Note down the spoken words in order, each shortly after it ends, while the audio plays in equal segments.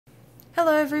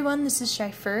Hello everyone, this is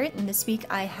Shy Ferret, and this week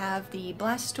I have the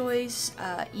Blastoise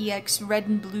EX Red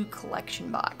and Blue Collection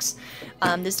box.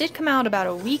 This did come out about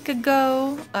a week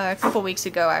ago, a couple weeks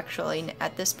ago actually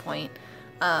at this point,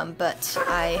 but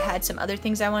I had some other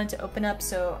things I wanted to open up,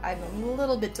 so I'm a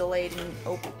little bit delayed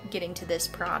in getting to this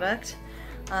product.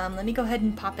 Let me go ahead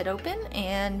and pop it open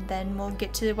and then we'll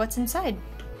get to what's inside.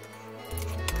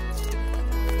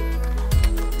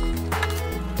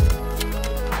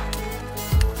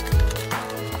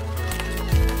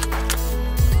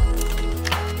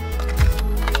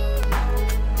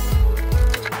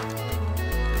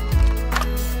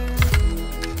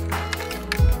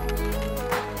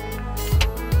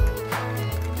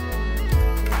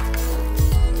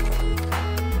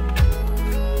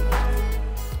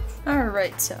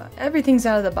 Alright, so everything's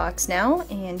out of the box now,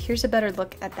 and here's a better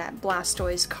look at that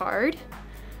Blastoise card.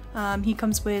 He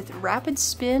comes with Rapid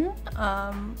Spin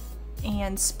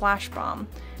and Splash Bomb,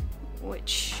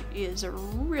 which is a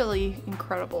really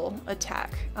incredible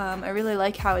attack. I really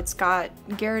like how it's got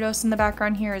Gyarados in the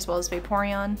background here as well as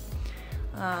Vaporeon.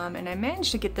 And I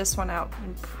managed to get this one out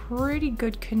in pretty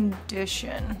good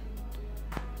condition,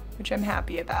 which I'm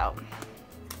happy about.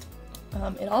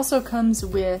 It also comes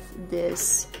with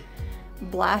this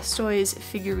Blastoise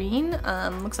figurine.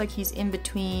 Looks like he's in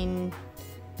between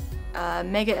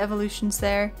Mega Evolutions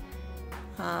there.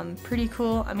 Pretty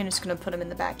cool. I'm just gonna put him in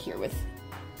the back here with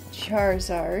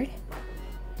Charizard.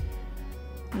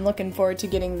 I'm looking forward to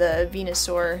getting the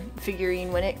Venusaur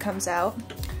figurine when it comes out.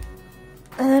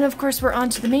 And then of course we're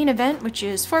on to the main event, which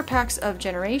is 4 packs of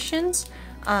Generations.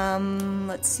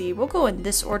 Let's see, we'll go in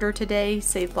this order today,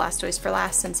 save Blastoise for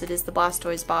last since it is the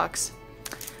Blastoise box.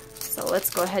 So let's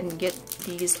go ahead and get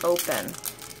these open.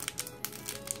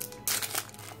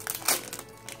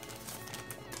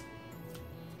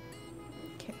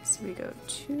 Okay, so we go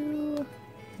 2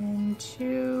 and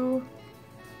 2,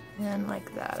 and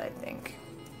like that, I think.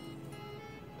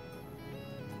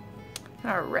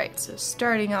 Alright, so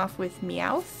starting off with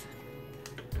Meowth,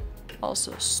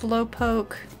 also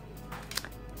Slowpoke,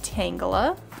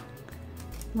 Tangela,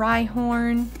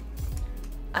 Rhyhorn.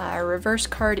 Reverse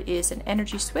card is an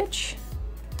Energy Switch.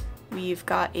 We've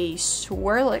got a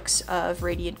Swirlix of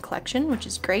Radiant Collection, which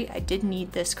is great. I did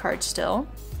need this card still.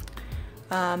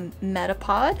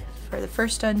 Metapod for the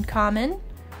first uncommon.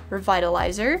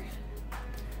 Revitalizer.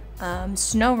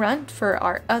 Snorunt for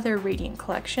our other Radiant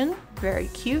Collection. Very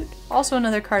cute. Also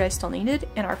another card I still needed.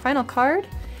 And our final card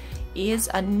is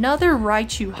another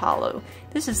Raichu Holo.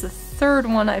 This is the third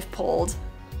one I've pulled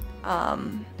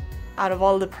out of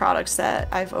all the products that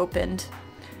I've opened.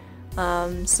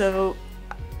 So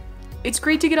it's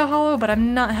great to get a holo, but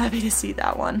I'm not happy to see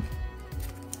that one.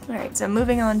 Alright, so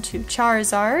moving on to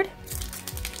Charizard.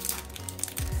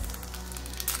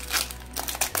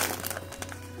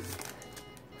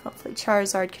 Hopefully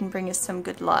Charizard can bring us some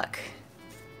good luck.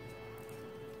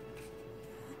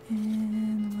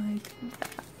 And like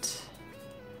that.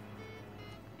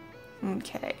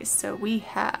 Okay, so we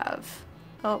have,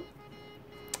 oh,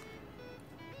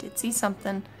 did see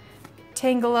something.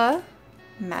 Tangela,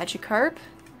 Magikarp.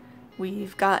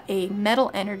 We've got a Metal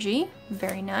Energy,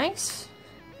 very nice.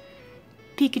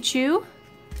 Pikachu.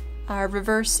 Our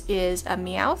reverse is a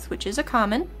Meowth, which is a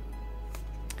common.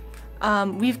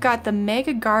 We've got the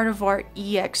Mega Gardevoir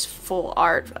EX full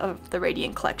art of the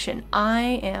Radiant Collection.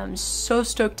 I am so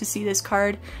stoked to see this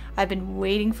card. I've been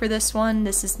waiting for this one.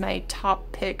 This is my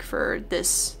top pick for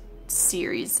this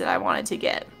series that I wanted to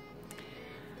get.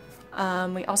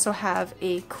 We also have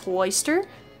a Cloyster,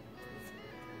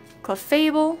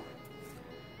 Clefable,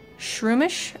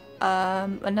 Shroomish,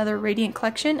 another Radiant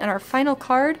Collection, and our final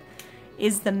card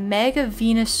is the Mega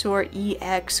Venusaur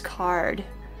EX card.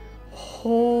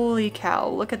 Holy cow,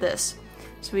 look at this.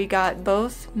 So we got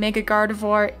both Mega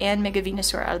Gardevoir and Mega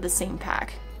Venusaur out of the same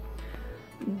pack.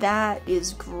 That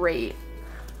is great.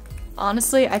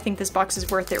 Honestly, I think this box is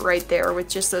worth it right there with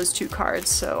just those 2 cards,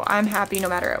 so I'm happy no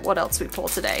matter what else we pull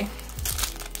today.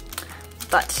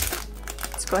 But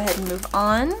let's go ahead and move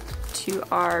on to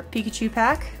our Pikachu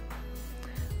pack.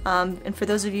 And for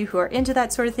those of you who are into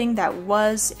that sort of thing, that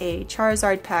was a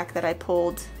Charizard pack that I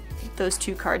pulled those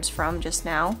 2 cards from just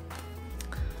now.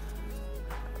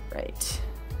 Right.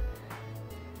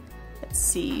 Let's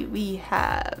see, we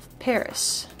have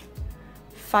Paris,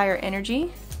 Fire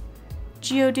Energy,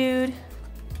 Geodude,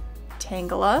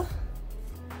 Tangela.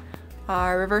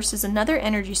 Our reverse is another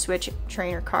Energy Switch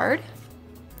trainer card.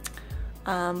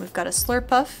 We've got a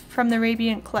Slurpuff from the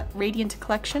Radiant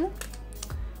Collection,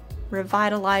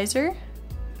 Revitalizer,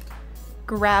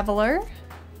 Graveler,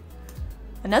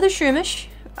 another Shroomish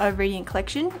of Radiant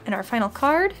Collection, and our final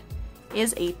card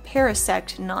is a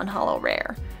Parasect non-holo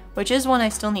rare, which is one I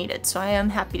still needed, so I am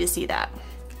happy to see that.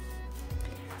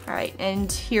 Alright,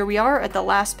 and here we are at the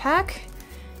last pack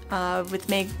with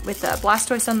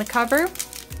Blastoise on the cover.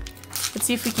 Let's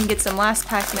see if we can get some last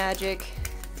pack magic.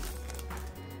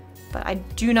 But I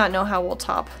do not know how we'll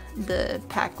top the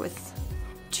pack with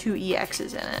 2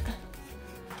 EXs in it.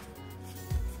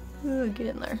 Ooh, get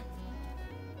in there.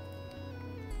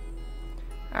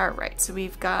 Alright, so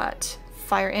we've got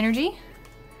Fire Energy,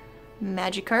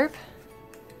 Magikarp,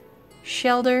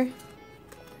 Shelder,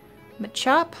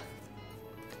 Machop,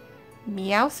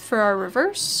 Meowth for our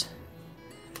reverse.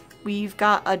 We've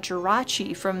got a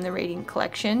Jirachi from the Radiant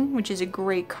Collection, which is a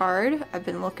great card. I've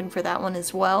been looking for that one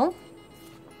as well.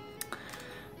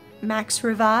 Max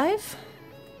Revive,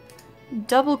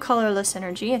 double Colorless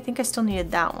Energy, I think I still needed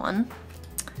that one.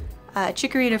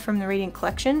 Chikorita from the Radiant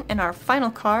Collection, and our final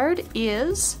card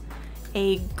is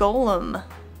a Golem.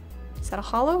 Is that a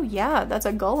holo? Yeah, that's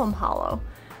a Golem holo.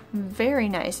 Very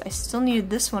nice. I still needed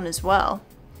this one as well.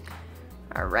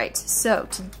 Alright, so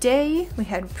today we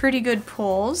had pretty good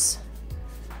pulls.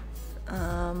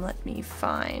 Let me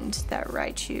find that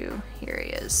Raichu. Here he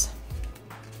is.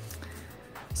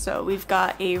 So we've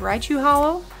got a Raichu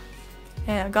holo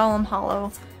and a Golem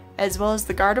holo, as well as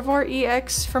the Gardevoir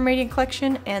EX from Radiant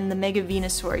Collection and the Mega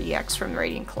Venusaur EX from the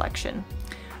Radiant Collection.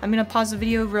 I'm going to pause the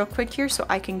video real quick here so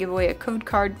I can give away a code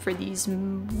card for these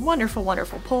wonderful,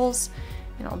 wonderful pulls,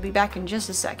 and I'll be back in just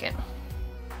a second.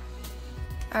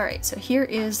 Alright, so here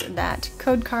is that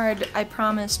code card I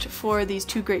promised for these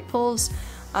 2 great pulls.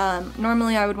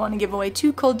 Normally I would want to give away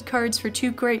 2 code cards for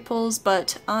 2 great pulls,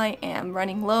 but I am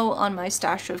running low on my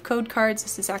stash of code cards.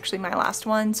 This is actually my last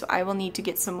one, so I will need to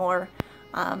get some more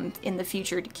in the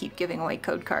future to keep giving away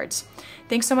code cards.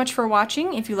 Thanks so much for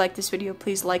watching. If you like this video,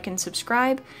 please like and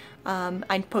subscribe.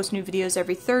 I post new videos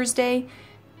every Thursday.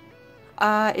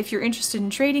 If you're interested in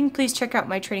trading, please check out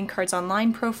my Trading Cards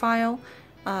Online profile.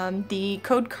 The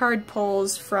code card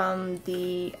pulls from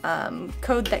the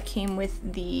code that came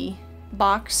with the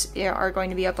box are going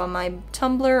to be up on my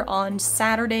Tumblr on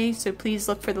Saturday, so please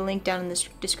look for the link down in the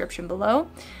description below.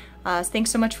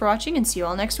 Thanks so much for watching, and see you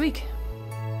all next week.